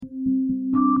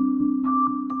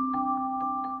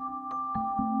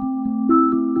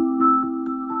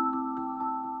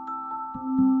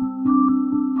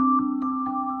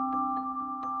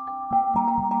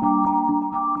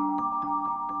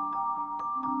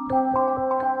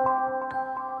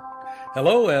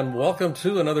Hello and welcome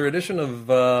to another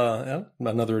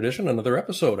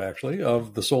episode actually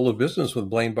of The Soul of Business with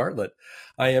Blaine Bartlett.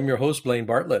 I am your host, Blaine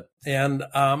Bartlett. And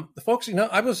folks,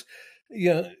 I was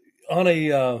on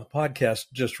a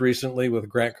podcast just recently with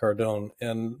Grant Cardone,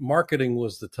 and marketing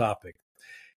was the topic.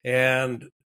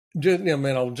 And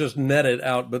I'll just net it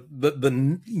out, but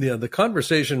the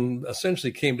conversation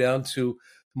essentially came down to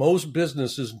most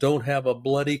businesses don't have a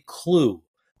bloody clue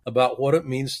about what it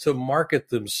means to market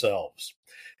themselves.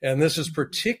 And this is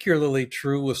particularly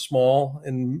true with small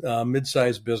and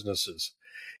mid-sized businesses.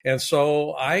 And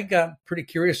so I got pretty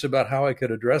curious about how I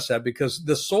could address that, because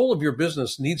the soul of your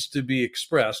business needs to be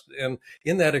expressed. And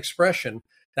in that expression,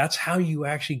 that's how you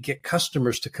actually get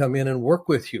customers to come in and work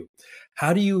with you.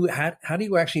 How do you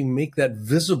actually make that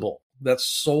visible, that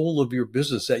soul of your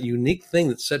business, that unique thing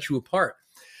that sets you apart?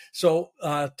 So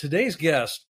today's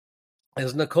guest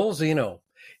is Nicole Zeno.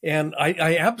 And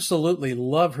I absolutely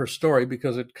love her story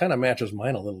because it kind of matches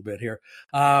mine a little bit here.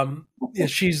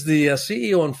 She's the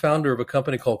CEO and founder of a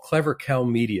company called Clever Cow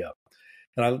Media.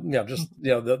 And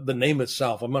the name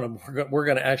itself, we're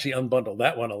gonna actually unbundle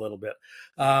that one a little bit.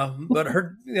 But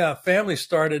her family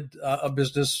started a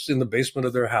business in the basement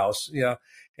of their house.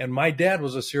 And my dad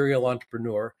was a serial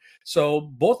entrepreneur, so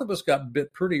both of us got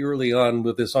bit pretty early on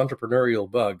with this entrepreneurial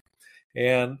bug.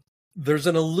 And there's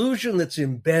an illusion that's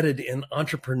embedded in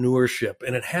entrepreneurship,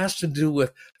 and it has to do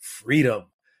with freedom.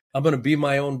 I'm going to be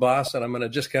my own boss, and I'm going to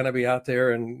just kind of be out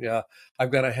there, and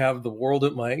I've got to have the world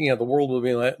at the world will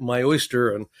be my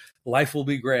oyster, and life will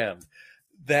be grand.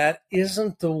 That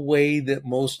isn't the way that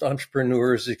most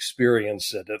entrepreneurs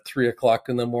experience it at 3:00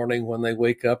 in the morning when they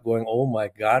wake up going, "Oh my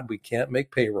God, we can't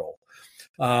make payroll,"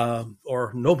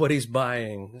 or nobody's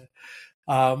buying.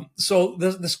 So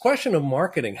this question of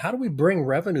marketing, how do we bring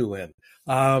revenue in?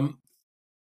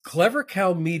 Clever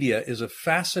Cow Media is a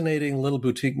fascinating little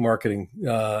boutique marketing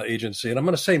agency. And I'm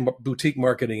going to say boutique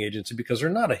marketing agency because they're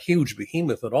not a huge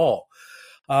behemoth at all.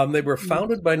 They were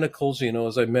founded by Nicole Zeno,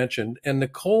 as I mentioned. And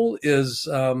Nicole is,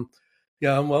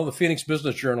 the Phoenix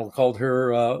Business Journal called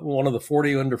her one of the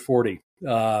 40 under 40,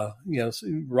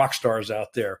 rock stars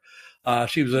out there.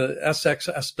 She was a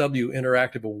SXSW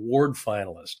Interactive Award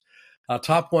finalist.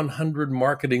 Top 100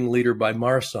 marketing leader by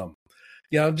Marsum.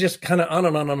 Just kind of on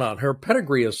and on and on. Her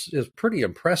pedigree is pretty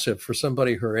impressive for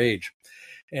somebody her age.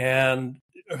 And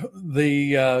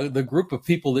the group of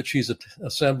people that she's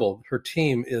assembled, her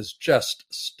team is just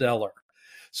stellar.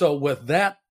 So with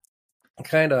that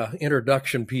kind of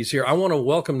introduction piece here, I want to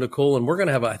welcome Nicole, and we're going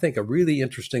to have, I think, a really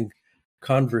interesting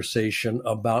conversation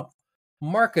about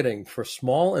marketing for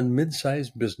small and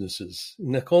mid-sized businesses.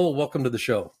 Nicole, welcome to the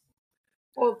show.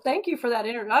 Well, thank you for that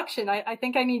introduction. I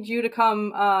think I need you to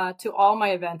come to all my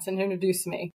events and introduce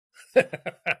me.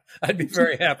 I'd be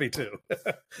very happy to,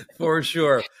 for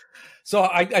sure. So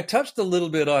I touched a little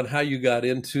bit on how you got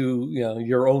into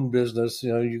your own business.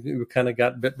 You kind of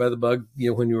got bit by the bug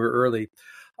when you were early.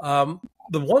 The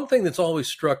one thing that's always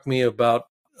struck me about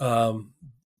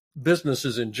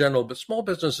businesses in general, but small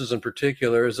businesses in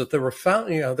particular, is that they were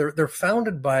they're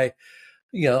founded by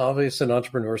obviously an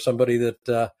entrepreneur, somebody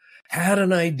that had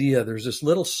an idea. There's this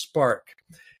little spark.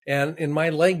 And in my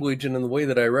language and in the way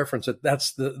that I reference it,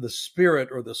 that's the spirit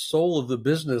or the soul of the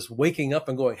business waking up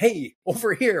and going, "Hey,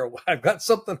 over here, I've got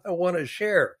something I want to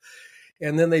share."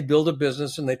 And then they build a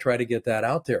business and they try to get that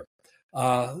out there.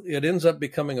 It ends up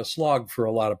becoming a slog for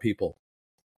a lot of people.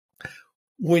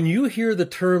 When you hear the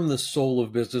term the soul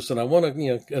of business, and I want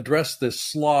to address this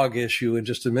slog issue in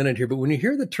just a minute here, but when you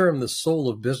hear the term the soul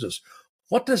of business,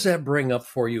 what does that bring up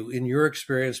for you in your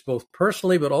experience, both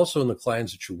personally, but also in the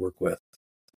clients that you work with?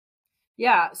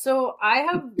 Yeah. So I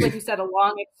have, like you said, a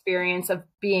long experience of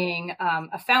being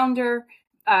a founder.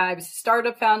 I was a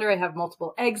startup founder. I have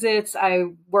multiple exits. I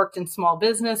worked in small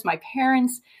business. My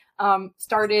parents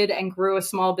started and grew a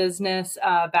small business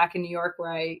back in New York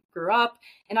where I grew up.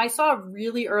 And I saw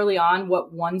really early on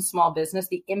what one small business,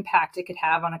 the impact it could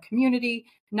have on a community,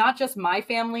 not just my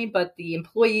family, but the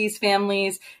employees'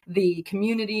 families, the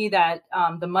community that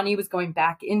the money was going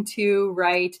back into,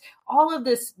 right? All of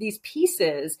these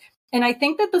pieces. And I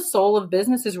think that the soul of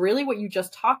business is really what you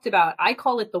just talked about. I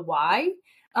call it the why.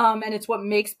 And it's what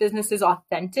makes businesses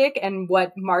authentic and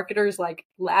what marketers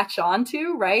latch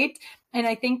onto, right? And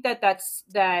I think that's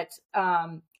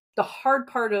the hard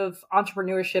part of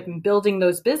entrepreneurship and building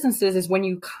those businesses is when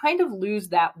you kind of lose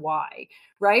that why,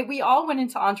 right? We all went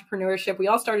into entrepreneurship. We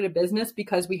all started a business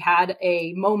because we had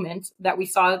a moment that we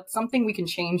saw something we can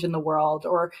change in the world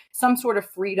or some sort of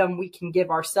freedom we can give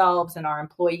ourselves and our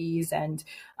employees and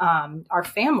our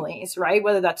families, right?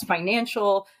 Whether that's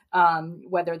financial,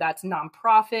 whether that's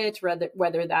nonprofit,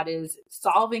 whether that is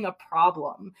solving a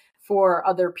problem for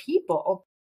other people.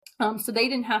 So they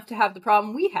didn't have to have the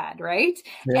problem we had, right?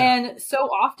 Yeah. And so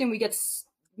often we get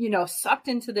sucked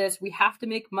into this. We have to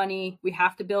make money. We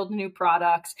have to build new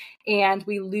products, and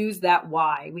we lose that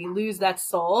why. We lose that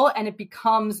soul, and it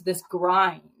becomes this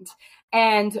grind.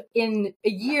 And in a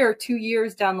year, 2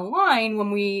 years down the line,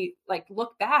 when we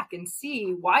look back and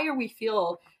see why are we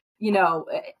feel,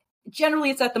 generally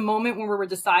it's at the moment when we're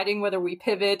deciding whether we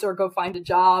pivot or go find a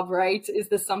job, right? Is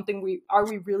this something are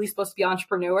we really supposed to be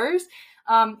entrepreneurs?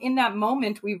 In that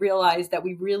moment, we realize that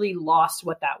we really lost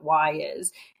what that why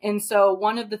is. And so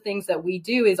one of the things that we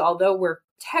do is, although we're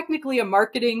technically a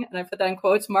marketing, and I put that in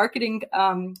quotes, marketing,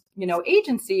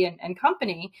 agency and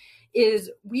company,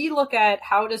 is we look at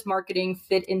how does marketing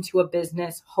fit into a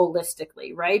business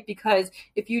holistically, right? Because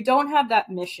if you don't have that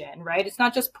mission, right, it's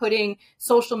not just putting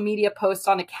social media posts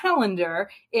on a calendar.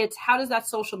 It's how does that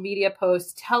social media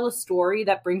post tell a story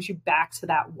that brings you back to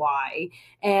that why?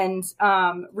 And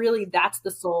really, that's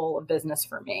the soul of business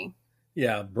for me.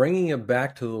 Yeah, bringing it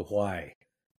back to the why.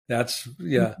 That's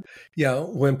yeah.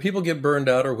 When people get burned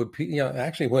out, or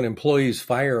actually when employees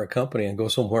fire a company and go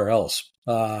somewhere else,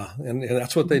 and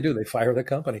that's what they do. They fire the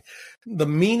company. The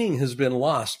meaning has been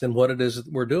lost in what it is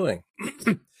that we're doing.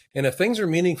 And if things are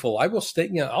meaningful, I will stay.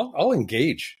 I'll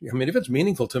engage. I mean, if it's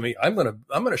meaningful to me, I'm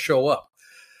gonna show up.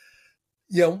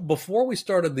 Before we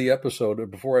started the episode, or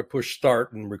before I push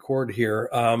start and record here,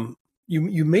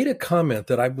 you made a comment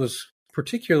that I was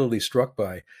particularly struck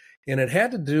by. And it had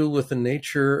to do with the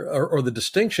nature or the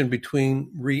distinction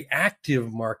between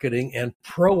reactive marketing and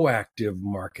proactive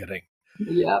marketing.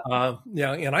 Yeah.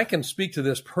 And I can speak to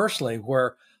this personally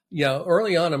where,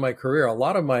 early on in my career, a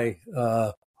lot of my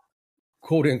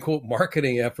quote unquote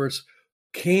marketing efforts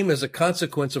came as a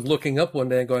consequence of looking up one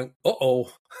day and going,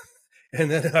 uh-oh, and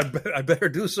then I better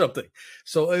do something.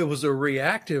 So it was a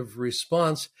reactive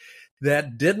response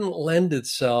that didn't lend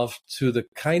itself to the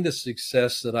kind of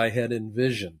success that I had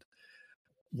envisioned.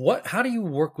 How do you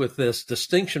work with this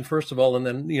distinction, first of all, and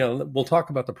then, we'll talk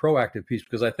about the proactive piece,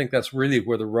 because I think that's really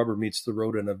where the rubber meets the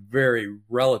road in a very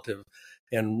relative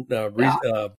and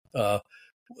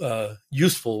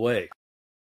useful way.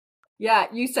 Yeah,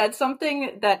 you said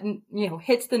something that,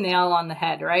 hits the nail on the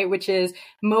head, right? Which is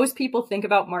most people think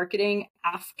about marketing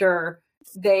after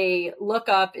they look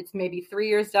up, it's maybe 3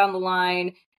 years down the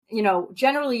line.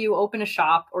 Generally you open a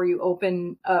shop or you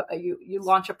open, you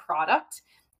launch a product,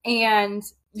 and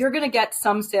you're going to get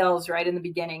some sales right in the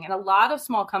beginning. And a lot of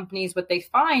small companies, what they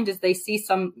find is they see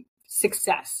some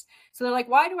success. So they're like,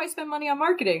 why do I spend money on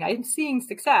marketing? I'm seeing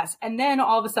success. And then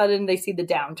all of a sudden they see the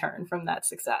downturn from that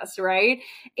success, right?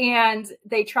 And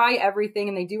they try everything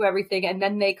and they do everything. And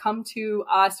then they come to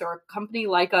us or a company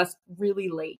like us really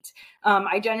late.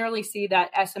 I generally see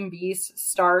that SMBs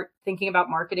start thinking about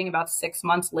marketing about 6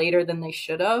 months later than they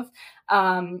should have.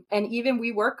 And even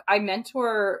I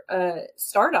mentor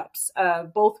startups,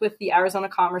 both with the Arizona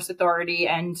Commerce Authority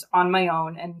and on my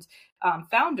own, and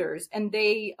founders. And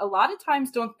they a lot of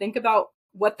times don't think about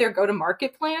what their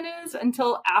go-to-market plan is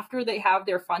until after they have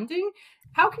their funding.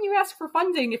 How can you ask for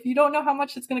funding if you don't know how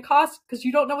much it's going to cost because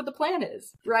you don't know what the plan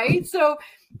is, right? So,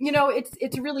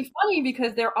 it's really funny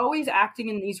because they're always acting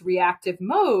in these reactive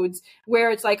modes where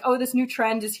it's like, oh, this new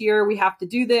trend is here. We have to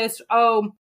do this.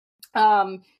 Oh,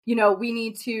 we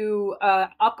need to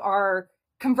up our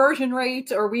conversion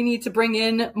rate, or we need to bring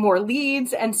in more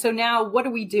leads. And so now what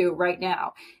do we do right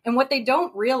now? And what they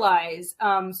don't realize,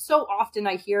 so often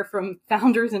I hear from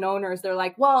founders and owners, they're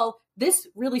like, well, this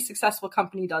really successful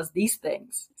company does these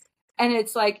things. And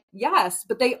it's like, yes,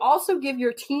 but they also give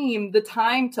your team the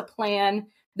time to plan,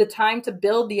 the time to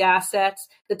build the assets,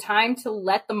 the time to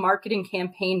let the marketing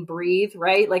campaign breathe,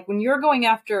 right? Like when you're going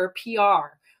after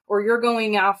PR, or you're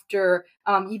going after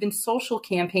even social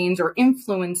campaigns or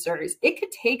influencers, it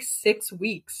could take 6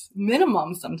 weeks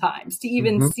minimum sometimes to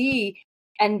even see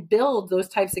and build those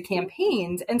types of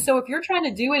campaigns. And so if you're trying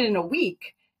to do it in a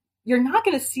week, you're not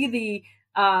going to see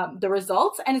the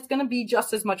results, and it's going to be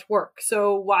just as much work.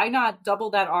 So why not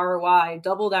double that ROI,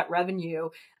 double that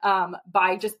revenue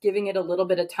by just giving it a little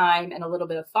bit of time and a little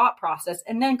bit of thought process,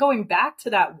 and then going back to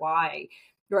that why.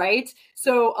 Right.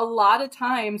 So a lot of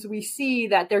times we see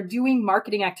that they're doing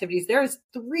marketing activities. There's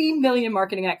 3 million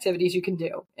marketing activities you can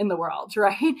do in the world,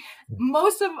 right?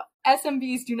 Most of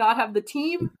SMBs do not have the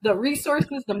team, the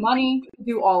resources, the money to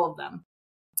do all of them.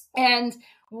 And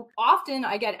often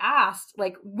I get asked,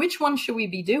 like, which one should we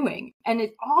be doing? And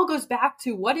it all goes back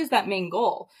to what is that main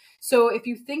goal? So if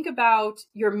you think about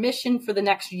your mission for the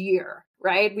next year,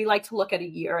 right? We like to look at a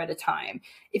year at a time.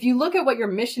 If you look at what your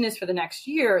mission is for the next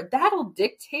year, that'll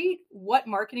dictate what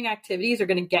marketing activities are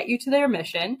going to get you to their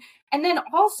mission. And then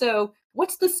also,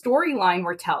 what's the storyline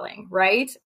we're telling, right?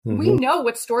 We know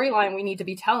what storyline we need to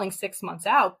be telling 6 months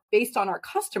out based on our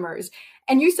customers.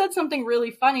 And you said something really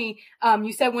funny.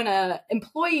 You said when an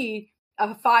employee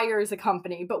fires a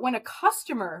company, but when a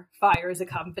customer fires a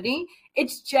company,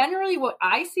 it's generally what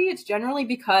I see. It's generally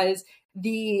because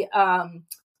the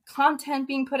content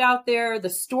being put out there, the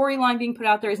storyline being put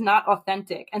out there is not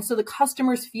authentic. And so the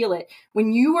customers feel it.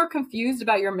 When you are confused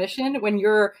about your mission, when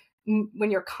your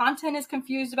content is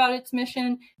confused about its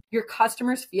mission, your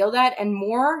customers feel that. And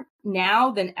more now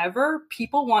than ever,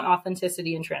 people want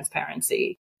authenticity and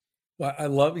transparency. Well, I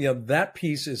love, that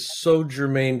piece is so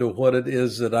germane to what it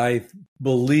is that I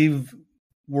believe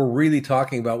we're really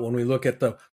talking about when we look at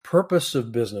the purpose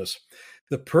of business.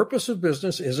 The purpose of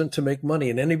business isn't to make money.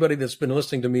 And anybody that's been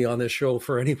listening to me on this show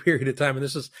for any period of time, and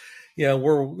this is,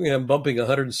 we're bumping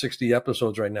 160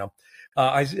 episodes right now.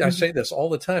 I say this all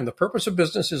the time. The purpose of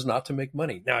business is not to make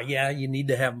money. Now, you need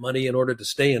to have money in order to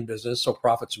stay in business, so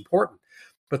profit's important.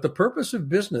 But the purpose of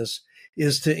business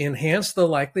is to enhance the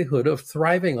likelihood of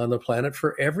thriving on the planet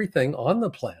for everything on the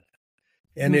planet.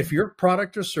 And if your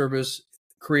product or service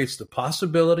creates the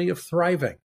possibility of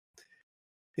thriving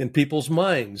in people's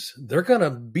minds, they're going to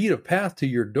beat a path to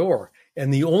your door.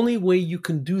 And the only way you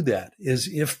can do that is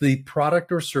if the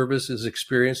product or service is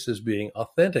experienced as being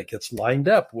authentic. It's lined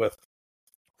up with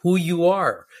who you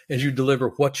are as you deliver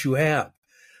what you have.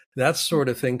 That sort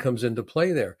of thing comes into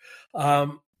play there.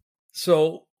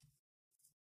 So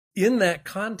in that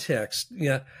context,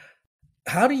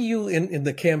 how do you, in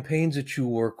the campaigns that you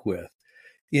work with,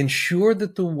 ensure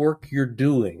that the work you're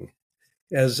doing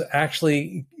is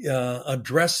actually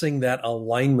addressing that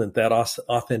alignment, that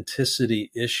authenticity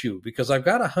issue? Because I've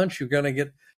got a hunch you're going to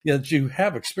get, you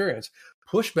have experience,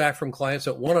 pushback from clients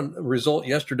that want a result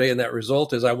yesterday, and that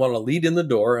result is I want a lead in the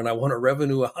door and I want a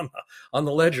revenue on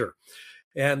the ledger.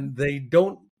 And they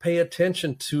don't pay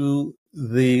attention to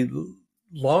the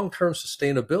long-term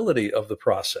sustainability of the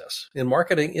process. And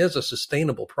marketing is a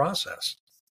sustainable process.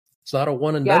 It's not a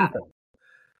one and done thing.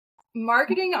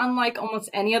 Marketing, unlike almost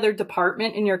any other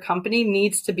department in your company,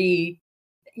 needs to be,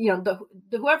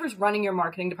 whoever's running your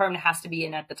marketing department has to be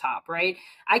in at the top, right?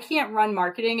 I can't run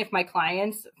marketing if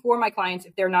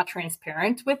if they're not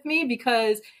transparent with me,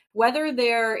 because whether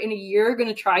they're in a year going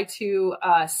to try to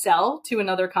sell to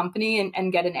another company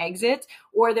and get an exit,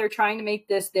 or they're trying to make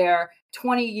this their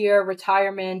 20-year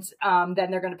retirement, then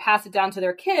they're going to pass it down to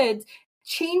their kids,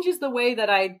 changes the way that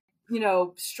I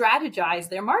strategize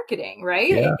their marketing, right?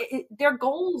 Yeah. Their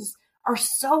goals are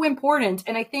so important.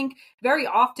 And I think very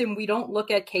often we don't look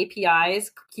at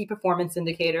KPIs, key performance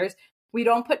indicators. We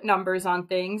don't put numbers on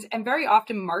things. And very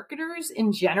often marketers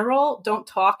in general don't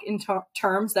talk in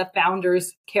terms that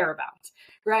founders care about,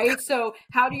 right? So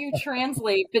how do you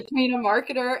translate between a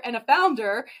marketer and a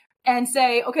founder and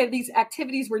say, okay, these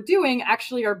activities we're doing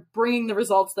actually are bringing the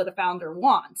results that a founder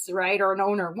wants, right? Or an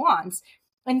owner wants.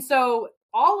 And so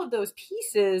all of those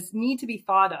pieces need to be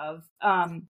thought of.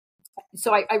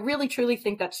 So I really truly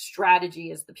think that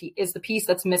strategy is the piece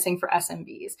that's missing for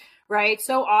SMBs, right?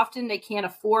 So often they can't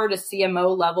afford a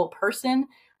CMO level person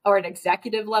or an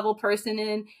executive level person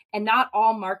in, and not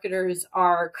all marketers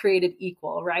are created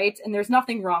equal, right? And there's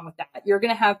nothing wrong with that. You're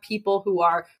going to have people who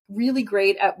are really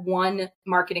great at one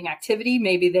marketing activity.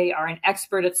 Maybe they are an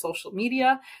expert at social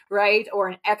media, right? Or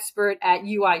an expert at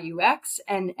UI, UX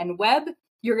and web.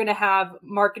 You're going to have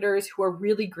marketers who are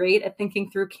really great at thinking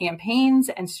through campaigns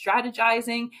and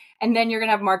strategizing. And then you're going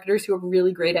to have marketers who are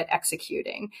really great at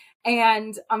executing.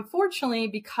 And unfortunately,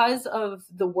 because of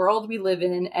the world we live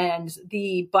in and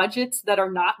the budgets that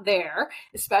are not there,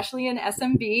 especially in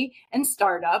SMB and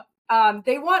startup,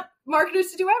 they want marketers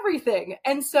to do everything.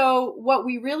 And so what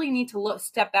we really need to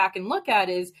step back and look at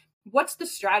is, what's the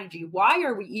strategy? Why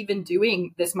are we even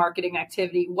doing this marketing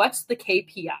activity? What's the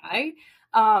KPI?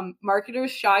 Marketers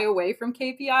shy away from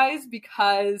KPIs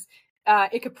because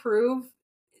it could prove,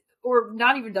 or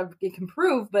not even that it can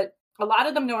prove, but a lot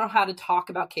of them don't know how to talk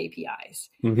about KPIs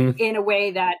in a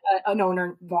way that an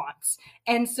owner wants.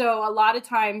 And so a lot of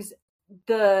times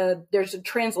there's a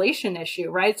translation issue,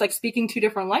 right? It's like speaking two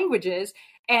different languages.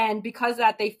 And because of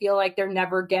that, they feel like they're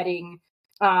never getting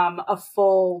a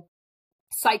full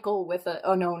cycle with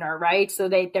an owner, right? So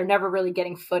they're never really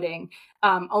getting footing.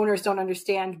 Owners don't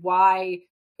understand why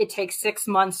it takes 6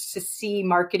 months to see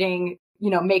marketing,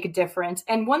 make a difference.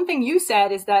 And one thing you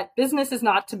said is that business is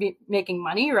not to be making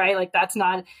money, right? Like that's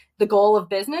not the goal of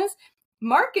business.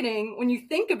 Marketing, when you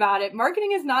think about it,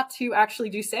 marketing is not to actually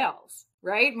do sales,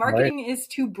 right? Marketing is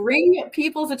to bring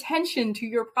people's attention to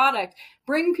your product,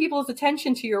 bring people's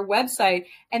attention to your website,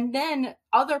 and then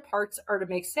other parts are to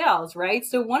make sales, right?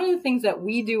 So one of the things that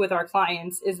we do with our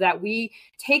clients is that we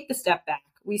take the step back.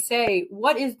 We say,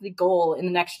 what is the goal in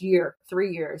the next year,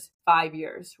 3 years, 5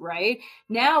 years, right?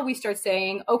 Now we start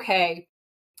saying, okay,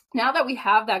 now that we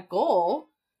have that goal,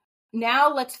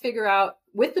 now let's figure out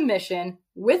with the mission,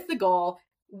 with the goal,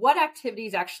 what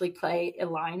activities actually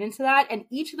align into that. And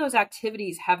each of those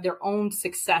activities have their own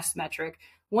success metric.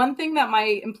 One thing that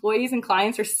my employees and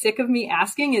clients are sick of me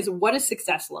asking is, what does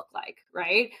success look like,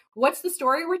 right? What's the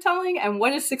story we're telling and what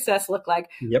does success look like?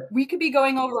 Yep. We could be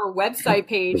going over a website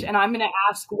page and I'm going to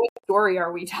ask, what story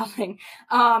are we telling?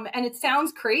 And it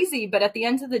sounds crazy, but at the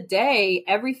end of the day,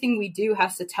 everything we do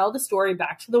has to tell the story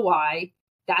back to the why.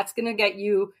 That's going to get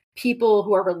you people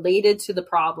who are related to the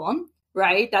problem,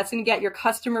 right? That's going to get your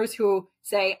customers who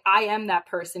say, I am that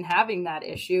person having that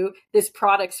issue. This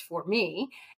product's for me.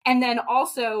 And then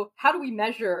also, how do we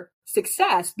measure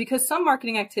success? Because some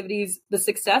marketing activities, the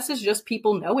success is just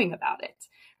people knowing about it,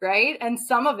 right? And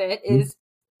some of it is,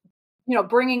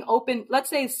 bringing open,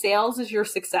 let's say sales is your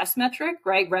success metric,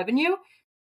 right? Revenue.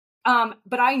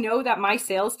 But I know that my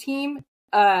sales team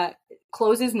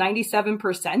closes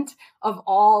 97% of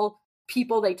all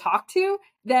people they talk to.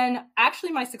 Then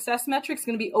actually my success metric is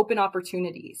going to be open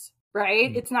opportunities,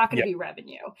 right? It's not going to be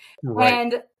revenue. Right.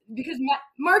 And because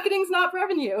marketing's not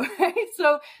revenue, right?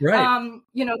 So,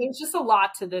 there's just a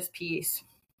lot to this piece.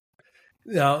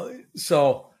 Now,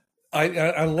 so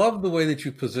I love the way that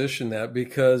you position that,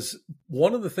 because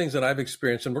one of the things that I've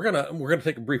experienced, and we're gonna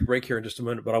take a brief break here in just a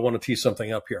minute, but I want to tee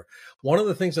something up here. One of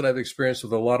the things that I've experienced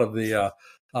with a lot of the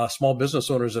small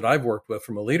business owners that I've worked with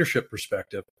from a leadership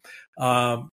perspective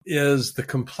is the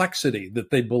complexity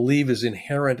that they believe is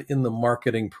inherent in the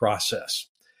marketing process.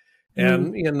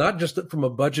 And not just from a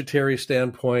budgetary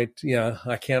standpoint,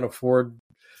 I can't afford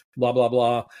blah, blah,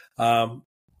 blah.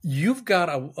 You've got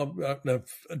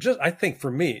I think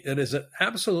for me, it is an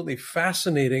absolutely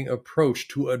fascinating approach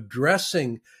to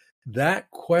addressing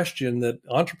that question that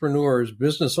entrepreneurs,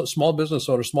 small business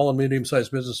owners, small and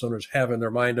medium-sized business owners have in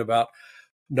their mind about,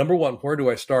 number one, where do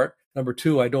I start? Number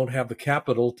two, I don't have the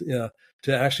capital to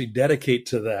actually dedicate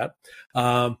to that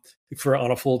on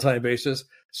a full-time basis.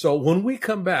 So when we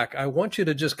come back, I want you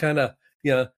to just kind of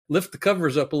lift the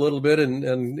covers up a little bit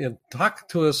and talk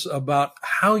to us about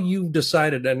how you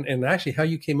decided and actually how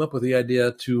you came up with the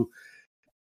idea to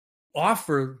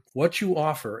offer what you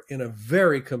offer in a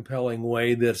very compelling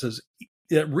way.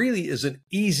 It really is an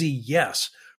easy yes,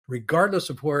 regardless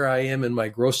of where I am in my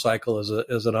growth cycle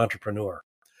as an entrepreneur.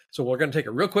 So we're going to take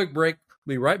a real quick break.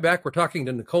 We'll be right back. We're talking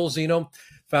to Nicole Zeno,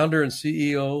 founder and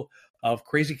CEO of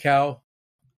Crazy Cow.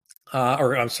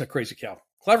 Crazy Cow.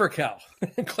 Clever Cow.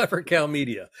 Clever Cow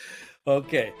Media.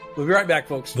 Okay. We'll be right back,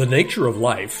 folks. The nature of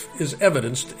life is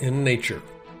evidenced in nature.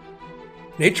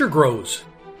 Nature grows,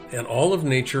 and all of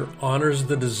nature honors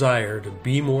the desire to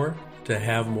be more, to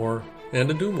have more, and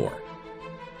to do more.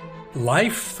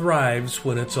 Life thrives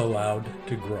when it's allowed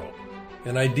to grow.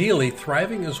 And ideally,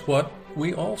 thriving is what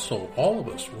we also, all of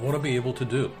us, want to be able to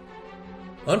do.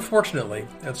 Unfortunately,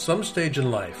 at some stage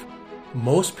in life,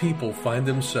 most people find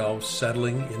themselves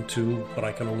settling into what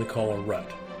I can only call a rut.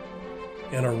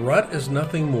 And a rut is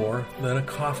nothing more than a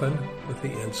coffin with the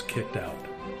ends kicked out.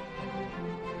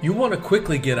 You want to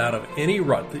quickly get out of any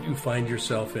rut that you find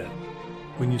yourself in.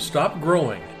 When you stop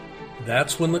growing,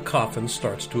 that's when the coffin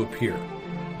starts to appear.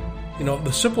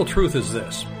 The simple truth is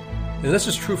this, and this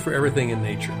is true for everything in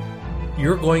nature.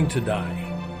 You're going to die.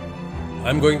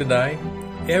 I'm going to die.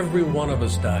 Every one of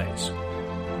us dies.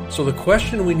 So the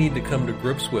question we need to come to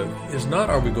grips with is not,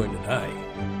 are we going to die?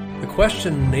 The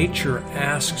question nature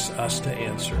asks us to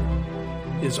answer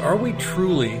is, are we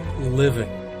truly living?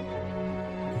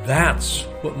 That's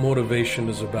what motivation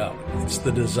is about. It's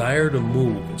the desire to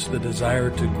move. It's the desire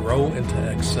to grow and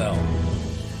to excel.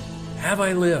 Have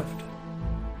I lived?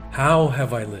 How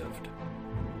have I lived?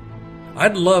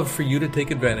 I'd love for you to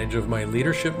take advantage of my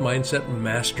Leadership Mindset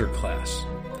Masterclass.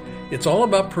 It's all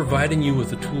about providing you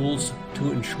with the tools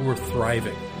to ensure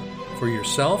thriving for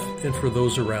yourself and for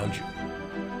those around you.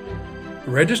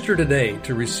 Register today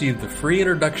to receive the free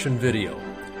introduction video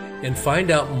and find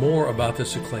out more about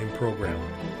this acclaimed program.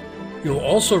 You'll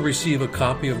also receive a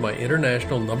copy of my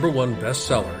international #1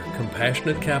 bestseller,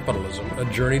 Compassionate Capitalism, A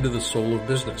Journey to the Soul of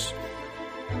Business.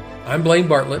 I'm Blaine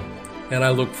Bartlett, and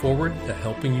I look forward to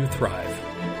helping you thrive.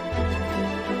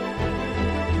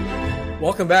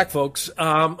 Welcome back, folks.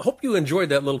 Hope you enjoyed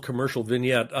that little commercial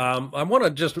vignette. I want to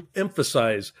just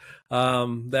emphasize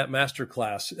that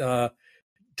masterclass.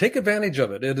 take advantage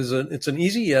of it. It's an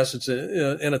easy yes.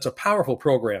 And it's a powerful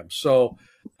program. So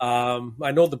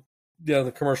I know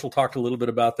the commercial talked a little bit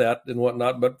about that and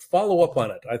whatnot, but follow up on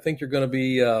it. I think you're going to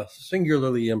be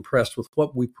singularly impressed with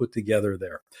what we put together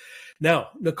there. Now,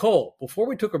 Nicole, before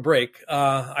we took a break,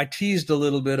 I teased a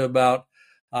little bit about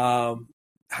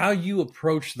how you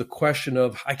approach the question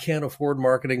of, I can't afford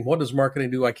marketing. What does marketing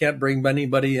do? I can't bring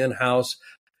anybody in-house.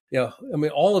 I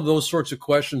mean, all of those sorts of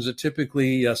questions that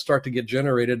typically start to get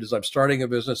generated as I'm starting a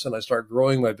business and I start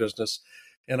growing my business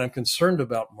and I'm concerned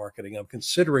about marketing. I'm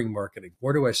considering marketing.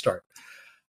 Where do I start?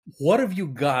 What have you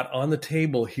got on the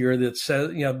table here that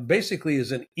says, basically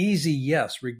is an easy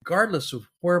yes, regardless of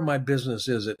where my business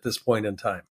is at this point in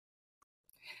time?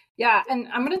 Yeah. And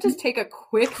I'm going to just take a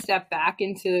quick step back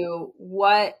into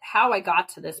how I got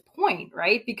to this point,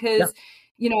 right? Because,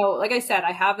 like I said,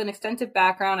 I have an extensive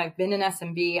background. I've been in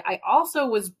SMB. I also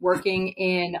was working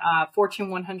in Fortune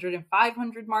 100 and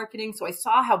 500 marketing. So I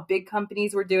saw how big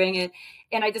companies were doing it.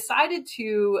 And I decided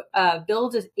to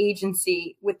build an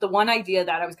agency with the one idea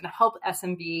that I was going to help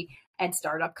SMB and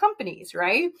startup companies,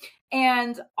 right?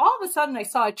 And all of a sudden, I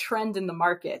saw a trend in the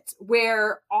market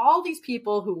where all these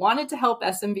people who wanted to help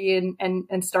SMB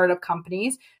and startup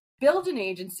companies build an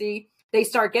agency. They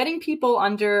start getting people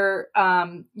under,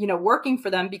 working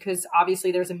for them because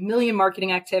obviously there's a million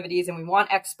marketing activities and we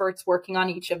want experts working on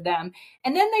each of them.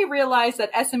 And then they realize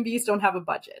that SMBs don't have a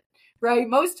budget, right?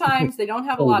 Most times they don't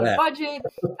have a lot of budget,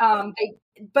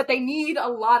 but they need a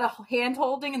lot of hand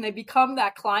holding and they become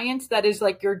that client that is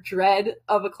like your dread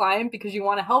of a client because you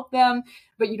want to help them,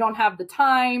 but you don't have the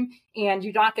time and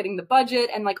you're not getting the budget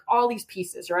and like all these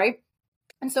pieces, right?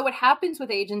 And so what happens with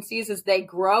agencies is they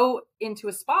grow into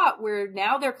a spot where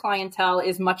now their clientele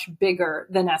is much bigger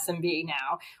than SMB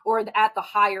now, or at the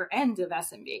higher end of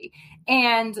SMB.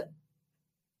 And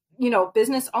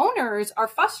business owners are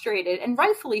frustrated, and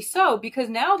rightfully so, because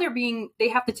now they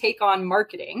have to take on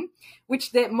marketing,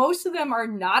 which most of them are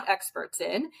not experts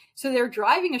in. So they're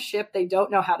driving a ship they don't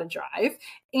know how to drive.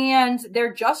 And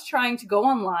they're just trying to go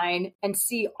online and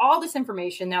see all this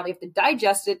information. Now they have to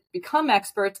digest it, become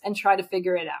experts, and try to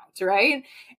figure it out, right?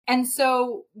 And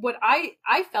so what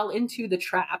I fell into the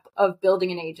trap of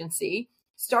building an agency,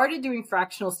 started doing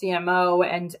fractional CMO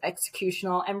and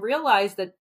executional, and realized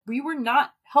that we were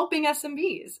not helping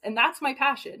SMBs. And that's my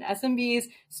passion. SMBs,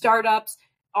 startups,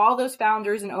 all those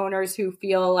founders and owners who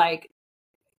feel like,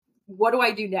 what do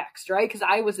I do next? Right? Because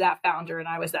I was that founder and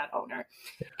I was that owner.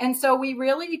 And so we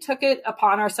really took it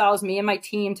upon ourselves, me and my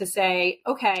team, to say,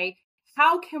 okay,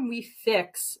 how can we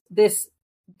fix this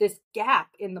gap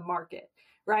in the market?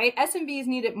 Right? SMBs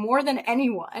need it more than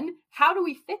anyone. How do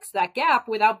we fix that gap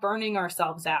without burning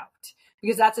ourselves out?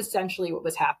 Because that's essentially what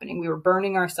was happening. We were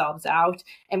burning ourselves out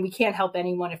and we can't help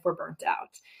anyone if we're burnt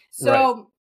out. So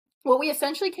what we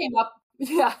essentially came up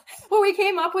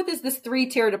with is this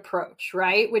 3-tiered approach,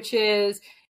 right? Which is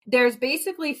there's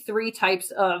basically 3 types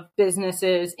of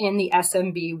businesses in the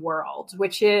SMB world,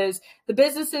 which is the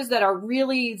businesses that are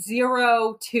really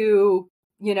 $0 to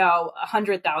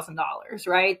 $100,000,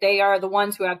 right? They are the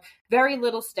ones who have very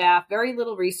little staff, very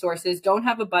little resources, don't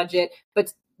have a budget,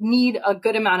 but need a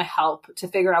good amount of help to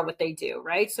figure out what they do,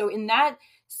 right? So in that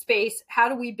space, how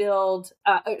do we build,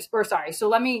 so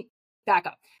let me back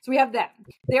up. So we have them.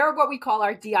 They're what we call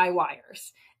our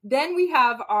DIYers. Then we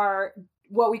have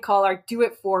what we call our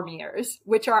do-it-for-meers,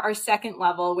 which are our second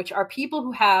level, which are people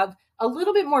who have a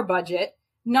little bit more budget,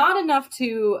 not enough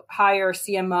to hire a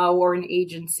CMO or an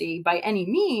agency by any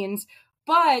means,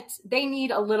 but they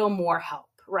need a little more help.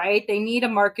 Right? They need a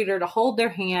marketer to hold their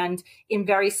hand in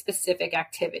very specific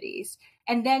activities.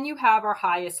 And then you have our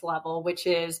highest level, which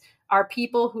is our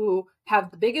people who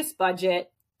have the biggest budget,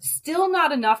 still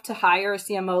not enough to hire a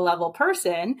CMO level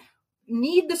person,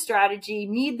 need the strategy,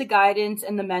 need the guidance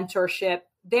and the mentorship.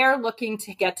 They're looking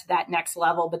to get to that next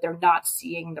level, but they're not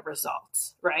seeing the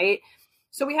results, right?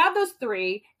 So we have those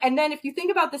 3. And then if you think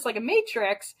about this like a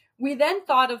matrix, we then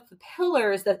thought of the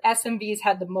pillars that SMBs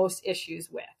had the most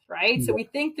issues with, right? Yeah. So we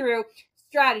think through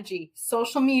strategy,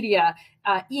 social media,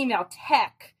 email,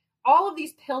 tech, all of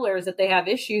these pillars that they have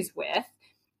issues with.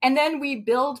 And then we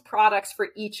build products for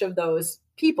each of those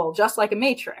people, just like a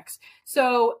matrix.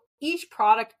 So each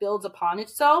product builds upon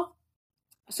itself.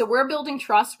 So we're building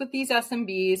trust with these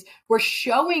SMBs. We're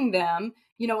showing them,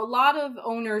 a lot of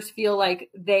owners feel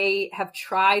like they have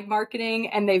tried marketing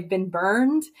and they've been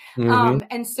burned. Mm-hmm.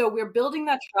 And so we're building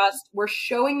that trust. We're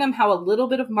showing them how a little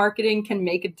bit of marketing can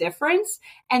make a difference,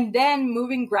 and then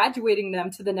graduating them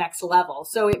to the next level.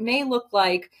 So it may look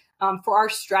like for our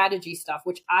strategy stuff,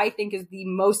 which I think is the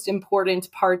most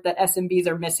important part that SMBs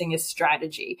are missing is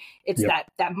strategy. It's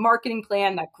that marketing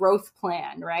plan, that growth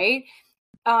plan, right?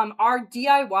 Our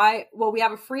DIY, well, we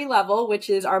have a free level, which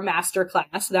is our master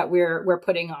class that we're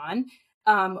putting on.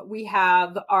 We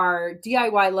have our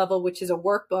DIY level, which is a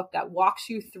workbook that walks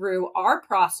you through our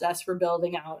process for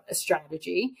building out a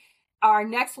strategy. Our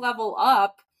next level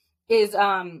up is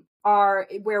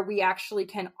where we actually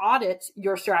can audit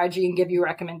your strategy and give you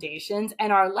recommendations.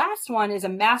 And our last one is a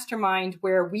mastermind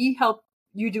where we help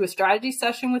you do a strategy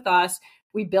session with us.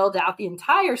 We build out the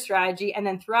entire strategy. And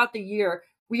then throughout the year,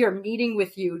 we are meeting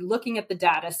with you, looking at the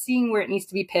data, seeing where it needs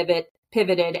to be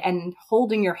pivoted and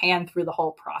holding your hand through the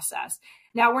whole process.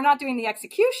 Now, we're not doing the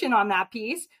execution on that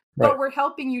piece, but we're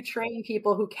helping you train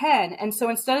people who can. And so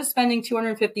instead of spending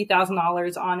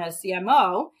 $250,000 on a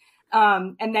CMO,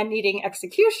 and then needing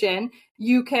execution,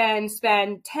 you can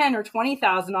spend $10,000 or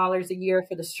 $20,000 a year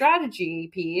for the strategy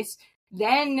piece.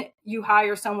 Then you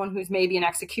hire someone who's maybe an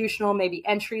executional, maybe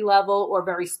entry level or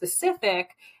very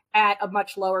specific at a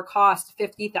much lower cost,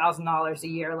 $50,000 a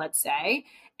year, let's say.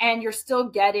 And you're still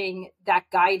getting that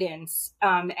guidance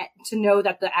to know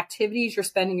that the activities you're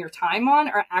spending your time on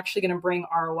are actually going to bring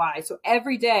ROI. So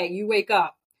every day you wake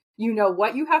up, you know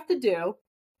what you have to do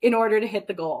in order to hit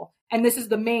the goal. And this is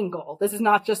the main goal. This is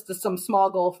not just some small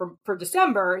goal for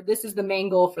December. This is the main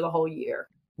goal for the whole year.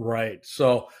 Right.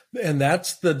 So, and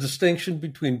that's the distinction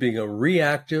between being a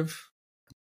reactive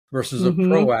versus a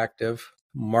proactive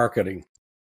marketing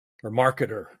or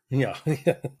marketer. Yeah.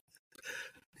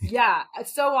 Yeah.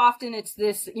 So often it's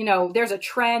this, there's a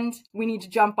trend. We need to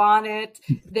jump on it.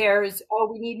 There's,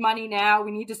 we need money now.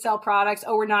 We need to sell products.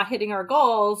 We're not hitting our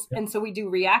goals. And so we do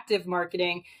reactive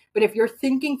marketing. But if you're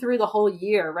thinking through the whole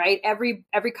year, right, every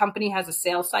company has a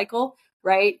sales cycle,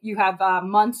 right? You have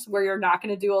months where you're not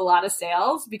going to do a lot of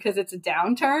sales because it's a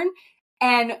downturn.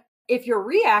 And if you're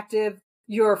reactive,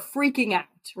 you're freaking out,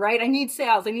 right? I need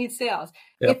sales. Yep.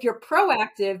 If you're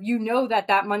proactive, you know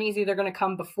that money is either going to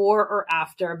come before or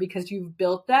after because you've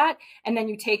built that. And then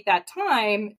you take that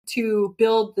time to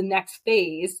build the next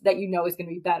phase that you know is going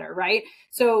to be better, right?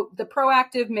 So the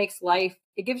proactive makes life,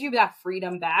 it gives you that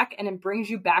freedom back and it brings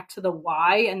you back to the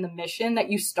why and the mission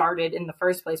that you started in the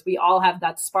first place. We all have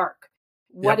that spark.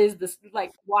 What is this?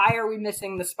 Like, why are we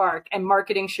missing the spark? And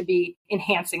marketing should be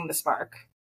enhancing the spark.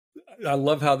 I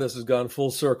love how this has gone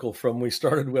full circle from we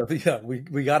started with,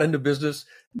 we got into business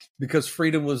because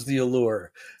freedom was the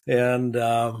allure. And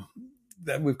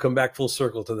that we've come back full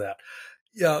circle to that.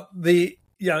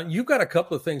 You've got a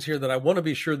couple of things here that I want to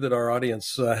be sure that our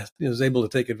audience is able to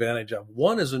take advantage of.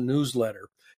 One is a newsletter.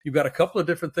 You've got a couple of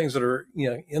different things that are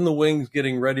in the wings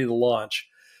getting ready to launch.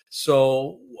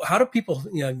 So how do people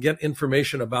get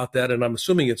information about that? And I'm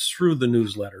assuming it's through the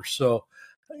newsletter. So,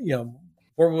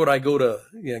 where would I go to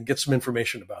get some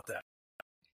information about that?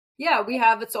 Yeah, we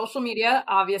have social media,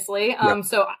 obviously.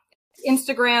 So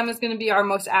Instagram is going to be our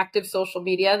most active social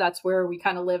media. That's where we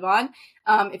kind of live on.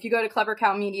 If you go to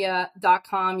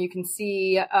clevercowmedia.com, you can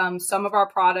see some of our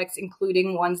products,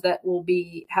 including ones that will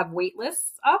have wait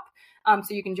lists up.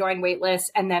 So you can join wait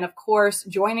lists. And then, of course,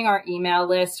 joining our email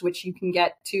list, which you can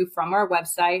get to from our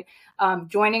website.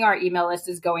 Joining our email list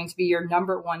is going to be your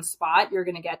number one spot. You're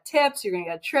going to get tips, you're going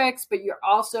to get tricks, but you're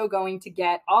also going to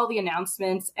get all the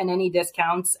announcements and any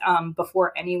discounts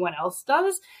before anyone else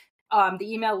does.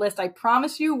 The email list, I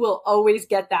promise you, will always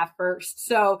get that first.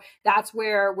 So that's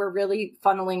where we're really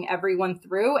funneling everyone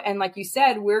through. And like you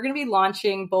said, we're going to be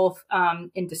launching both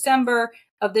in December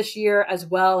of this year, as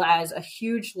well as a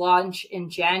huge launch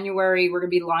in January. We're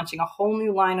going to be launching a whole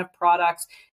new line of products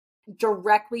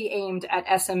directly aimed at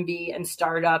SMB and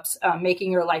startups,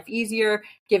 making your life easier,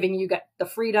 giving you the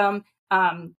freedom.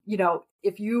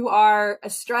 If you are a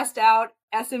stressed out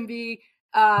SMB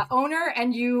owner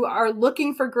and you are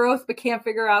looking for growth but can't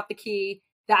figure out the key,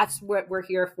 that's what we're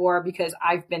here for, because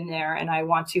I've been there and I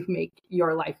want to make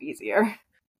your life easier.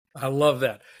 I love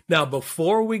that. Now,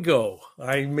 before we go,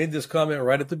 I made this comment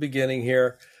right at the beginning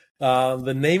here.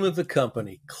 The name of the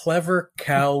company, Clever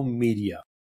Cow Media.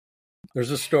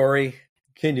 There's a story.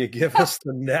 Can you give us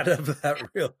the net of that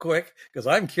real quick? Because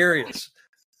I'm curious.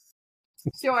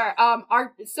 Sure.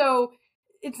 So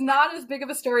it's not as big of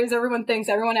a story as everyone thinks.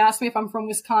 Everyone asks me if I'm from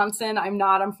Wisconsin. I'm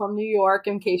not. I'm from New York,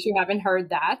 in case you haven't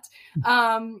heard that.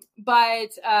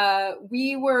 But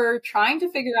we were trying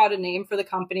to figure out a name for the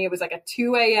company. It was like a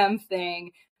 2 a.m.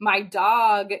 thing. My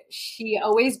dog, she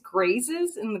always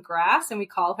grazes in the grass, and we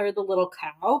call her the little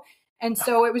cow. And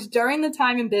so it was during the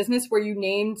time in business where you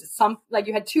named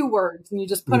you had two words and you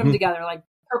just put them together, like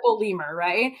purple lemur,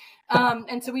 right?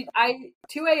 And so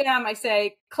 2 a.m. I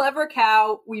say, clever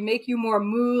cow, we make you more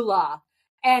moolah.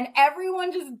 And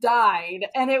everyone just died.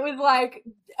 And it was like,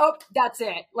 oh, that's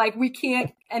it. Like we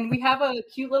can't, and we have a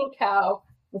cute little cow.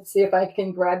 Let's see if I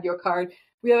can grab your card.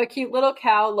 We have a cute little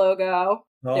cow logo.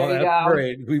 Oh, there you that's go.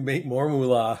 great. We make more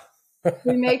moolah.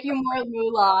 We make you more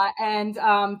moolah. And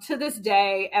to this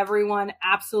day, everyone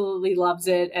absolutely loves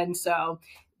it. And so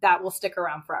that will stick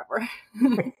around forever.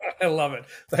 I love it.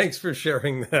 Thanks for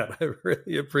sharing that. I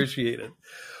really appreciate it.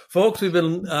 Folks, we've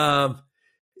been,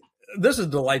 this is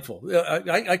delightful.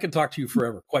 I could talk to you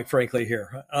forever, quite frankly,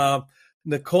 here.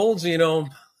 Nicole Zeno,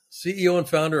 CEO and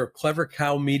founder of Clever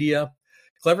Cow Media,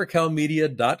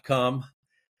 clevercowmedia.com.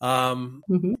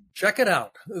 Check it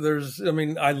out.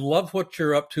 I love what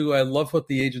you're up to. I love what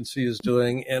the agency is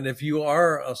doing. And if you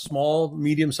are a small,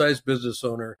 medium-sized business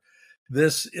owner,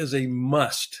 this is a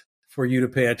must for you to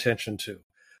pay attention to.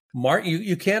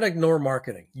 You can't ignore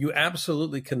marketing. You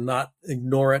absolutely cannot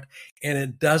ignore it. And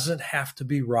it doesn't have to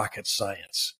be rocket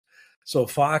science. So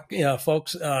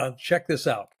folks, check this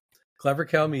out. Clever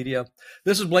Cow Media.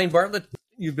 This is Blaine Bartlett.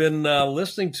 You've been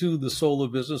listening to The Soul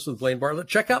of Business with Blaine Bartlett.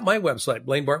 Check out my website,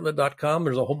 blainebartlett.com.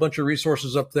 There's a whole bunch of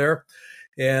resources up there.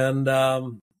 And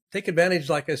take advantage,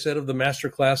 like I said, of the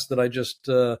masterclass that I just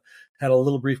had a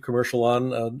little brief commercial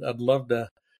on. I'd love to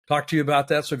talk to you about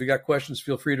that. So if you got questions,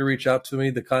 feel free to reach out to me.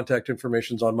 The contact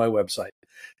information's on my website.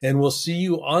 And we'll see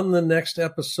you on the next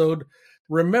episode.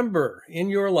 Remember, in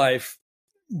your life,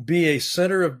 be a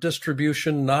center of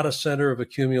distribution, not a center of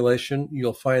accumulation.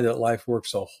 You'll find that life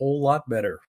works a whole lot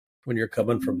better when you're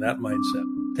coming from that mindset.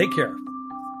 Take care.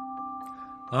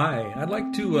 Hi, I'd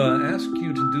like to ask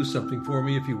you to do something for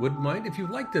me if you wouldn't mind. If you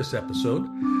like this episode,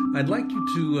 I'd like you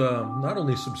to not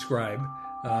only subscribe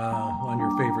on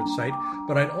your favorite site,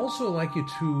 but I'd also like you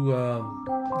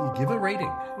to give a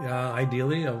rating.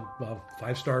 Ideally, a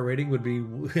 5-star rating would be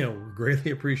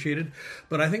greatly appreciated.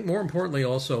 But I think more importantly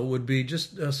also would be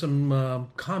just some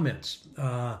comments.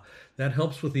 That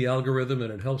helps with the algorithm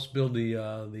and it helps build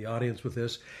the audience with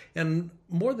this. And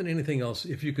more than anything else,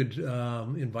 if you could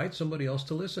invite somebody else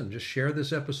to listen, just share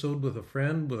this episode with a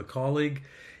friend, with a colleague.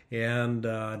 And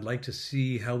I'd like to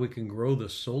see how we can grow the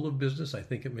soul of business. I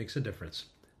think it makes a difference.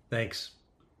 Thanks.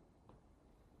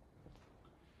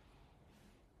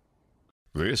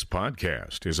 This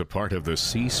podcast is a part of the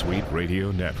C-Suite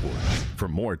Radio Network. For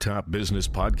more top business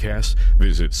podcasts,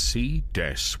 visit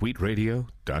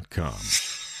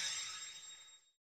c-suiteradio.com.